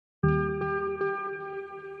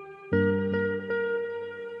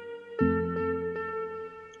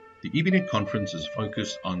EBnet conference is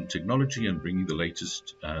focused on technology and bringing the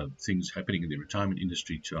latest things happening in the retirement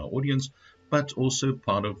industry to our audience, but also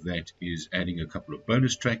part of that is adding a couple of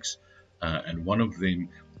bonus tracks, and one of them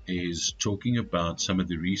is talking about some of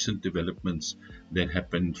the recent developments that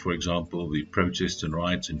happened, for example, the protests and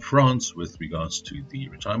riots in France with regards to the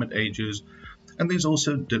retirement ages. And there's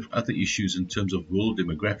also other issues in terms of world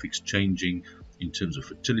demographics changing, in terms of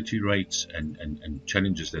fertility rates and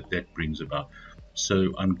challenges that brings about.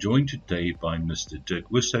 So I'm joined today by Mr. Dirk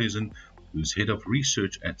Oosthuizen, who's Head of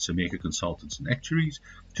Research at Simeka Consultants and Actuaries,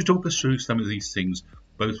 to talk us through some of these things,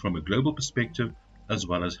 both from a global perspective as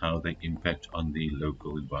well as how they impact on the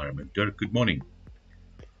local environment. Dirk, good morning.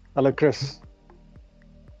 Hello, Chris.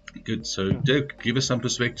 Good. So, Dirk, give us some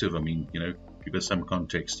perspective. I mean, give us some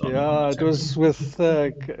context on it was with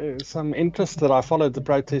some interest that I followed the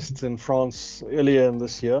protests in France earlier in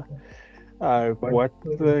this year. What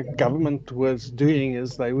the government was doing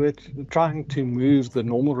is they were trying to move the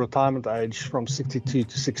normal retirement age from 62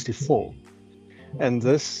 to 64. And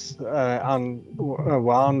this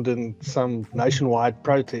unwound in some nationwide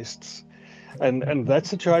protests. And that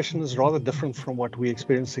situation is rather different from what we're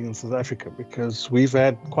experiencing in South Africa, because we've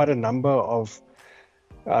had quite a number of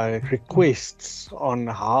requests on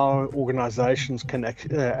how organizations can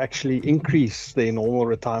actually increase their normal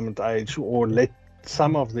retirement age or let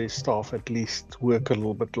some of their staff at least work a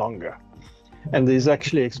little bit longer. And there's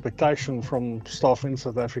actually expectation from staff in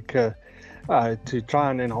South Africa to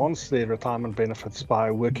try and enhance their retirement benefits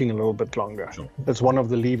by working a little bit longer. Sure. That's one of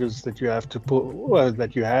the levers that you have to pull,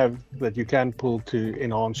 that you can pull to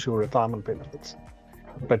enhance your retirement benefits.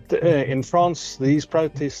 But in France, these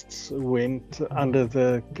protests went under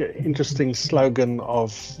the interesting slogan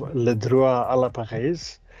of "Le droit à la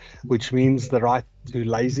paresse," which means the right to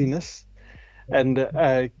laziness. And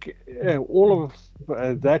all of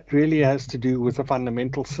that really has to do with the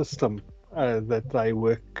fundamental system that they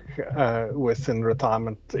work with in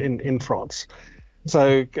retirement in France.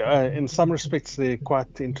 So in some respects, they're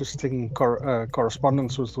quite interesting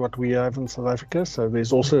correspondence with what we have in South Africa. So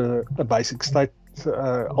there's also a basic state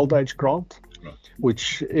old age grant,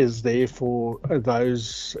 which is there for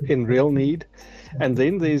those in real need. And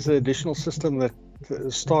then there's an additional system that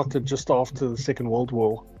started just after the Second World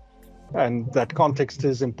War. And that context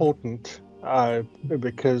is important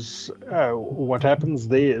because what happens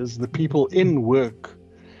there is the people in work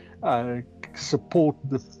support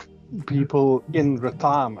the people in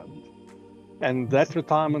retirement. And that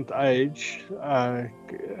retirement age had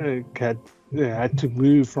to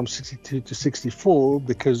move from 62 to 64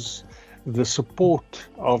 because the support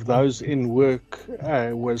of those in work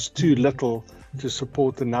was too little to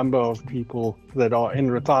support the number of people that are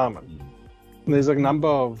in retirement. There's a number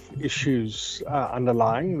of issues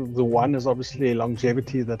underlying. The one is obviously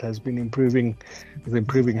longevity that has been improving, with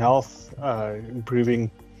improving health,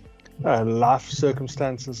 improving life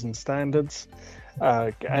circumstances and standards,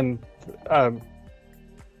 and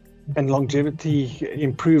longevity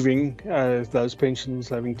improving, those pensions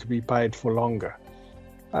having to be paid for longer.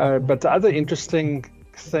 But the other interesting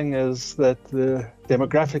thing is that the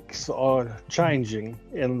demographics are changing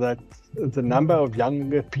in that the number of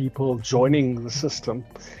younger people joining the system,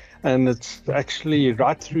 and it's actually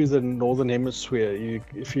right through the northern hemisphere.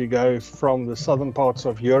 If you go from the southern parts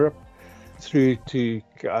of Europe through to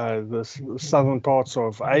the southern parts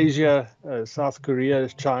of Asia, South Korea,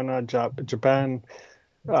 China, Japan,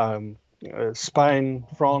 Spain,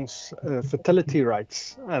 France, fertility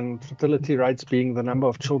rates being the number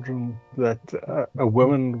of children that a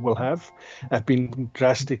woman will have been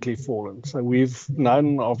drastically fallen. So we've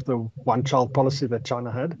known of the one-child policy that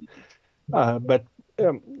China had, but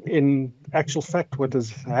in actual fact, what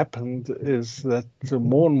has happened is that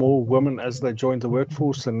more and more women, as they join the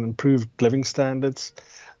workforce and improved living standards,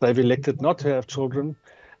 they've elected not to have children.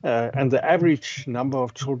 And the average number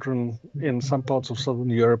of children in some parts of Southern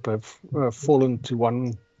Europe have fallen to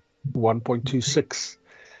 1.26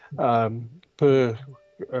 per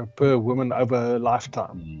woman over her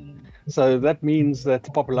lifetime. So that means that the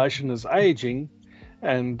population is aging,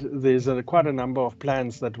 and there's quite a number of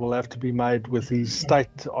plans that will have to be made with these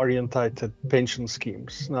state-orientated pension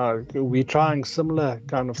schemes. Now, we're trying similar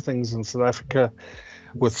kind of things in South Africa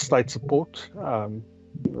with state support.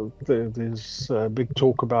 There's big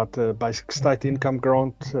talk about the basic state income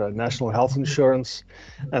grant, national health insurance,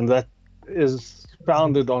 and that is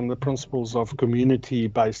founded on the principles of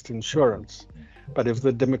community-based insurance. But if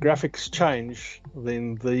the demographics change,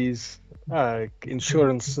 then these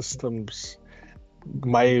insurance systems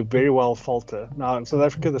may very well falter. Now, in South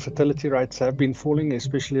Africa, the fertility rates have been falling,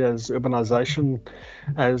 especially as urbanization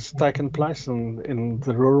has taken place. And in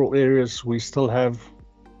the rural areas, we still have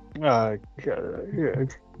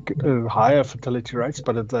higher fertility rates,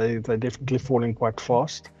 but they're definitely falling quite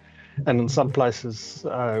fast. And in some places,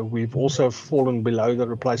 we've also fallen below the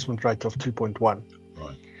replacement rate of 2.1.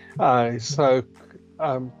 Right. So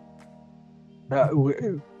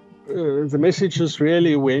the message is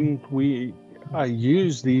really when we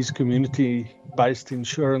use these community-based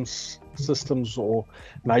insurance systems or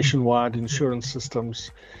nationwide insurance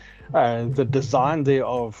systems, the design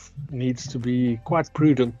thereof needs to be quite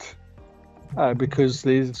prudent because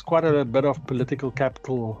there's quite a bit of political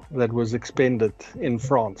capital that was expended in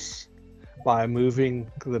France by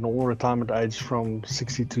moving the normal retirement age from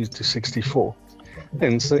 62 to 64.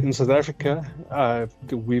 In South Africa,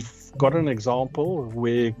 we've got an example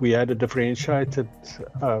where we had a differentiated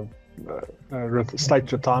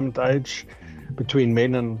state retirement age between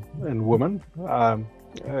men and women.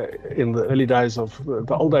 In the early days of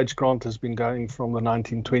the old age grant has been going from the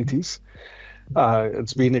 1920s.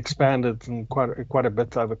 It's been expanded in quite a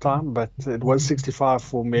bit over time, but it was 65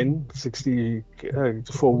 for men, 60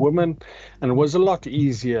 for women, and it was a lot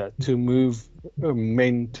easier to move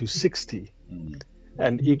men to 60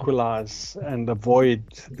 and equalize and avoid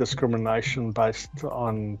discrimination based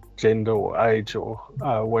on gender or age or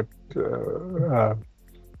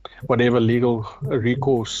whatever legal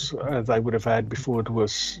recourse they would have had before it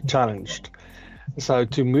was challenged. So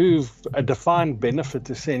to move a defined benefit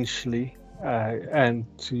essentially and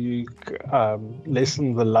to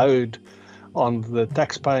lessen the load on the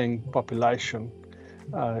tax-paying population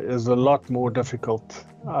is a lot more difficult.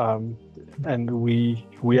 And we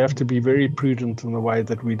have to be very prudent in the way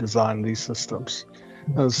that we design these systems.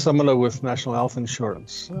 Similar with national health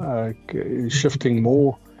insurance, shifting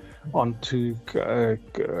more onto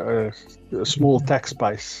a small tax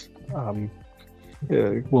base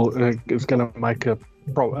is going to make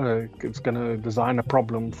it's going to design a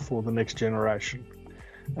problem for the next generation.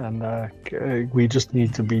 And we just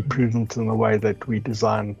need to be prudent in the way that we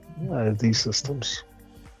design these systems.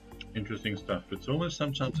 Interesting stuff. It's almost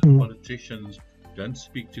sometimes that politicians don't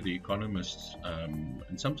speak to the economists, and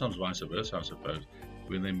sometimes vice versa, I suppose,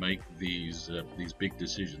 when they make these big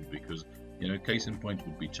decisions. Because, case in point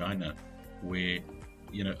would be China, where,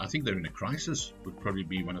 I think they're in a crisis would probably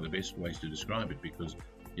be one of the best ways to describe it, because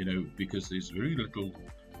there's very little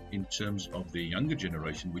in terms of the younger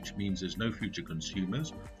generation, which means there's no future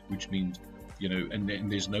consumers, which means, and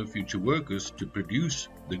there's no future workers to produce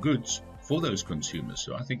the goods for those consumers.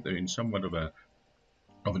 So I think they're in somewhat of an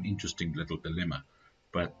interesting little dilemma.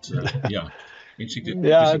 But yeah, interesting.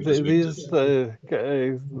 The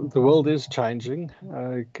world is changing,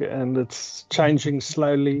 and it's changing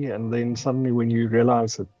slowly, and then suddenly when you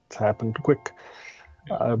realize it happened quick.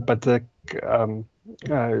 But the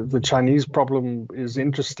Chinese problem is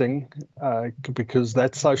interesting because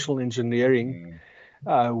that social engineering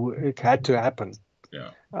it had to happen.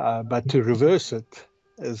 Yeah. But to reverse it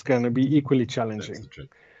is going to be equally challenging. That's the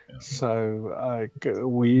trick. Yeah. So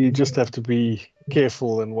we just have to be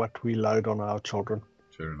careful in what we load on our children.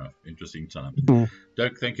 Fair enough. Interesting times.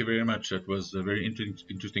 Dirk, thank you very much. That was a very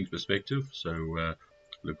interesting perspective. So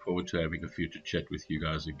look forward to having a future chat with you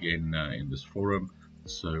guys again in this forum.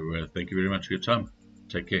 So thank you very much for your time.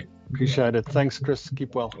 Take care. Appreciate it. Thanks, Chris.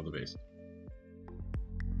 Keep well. All the best.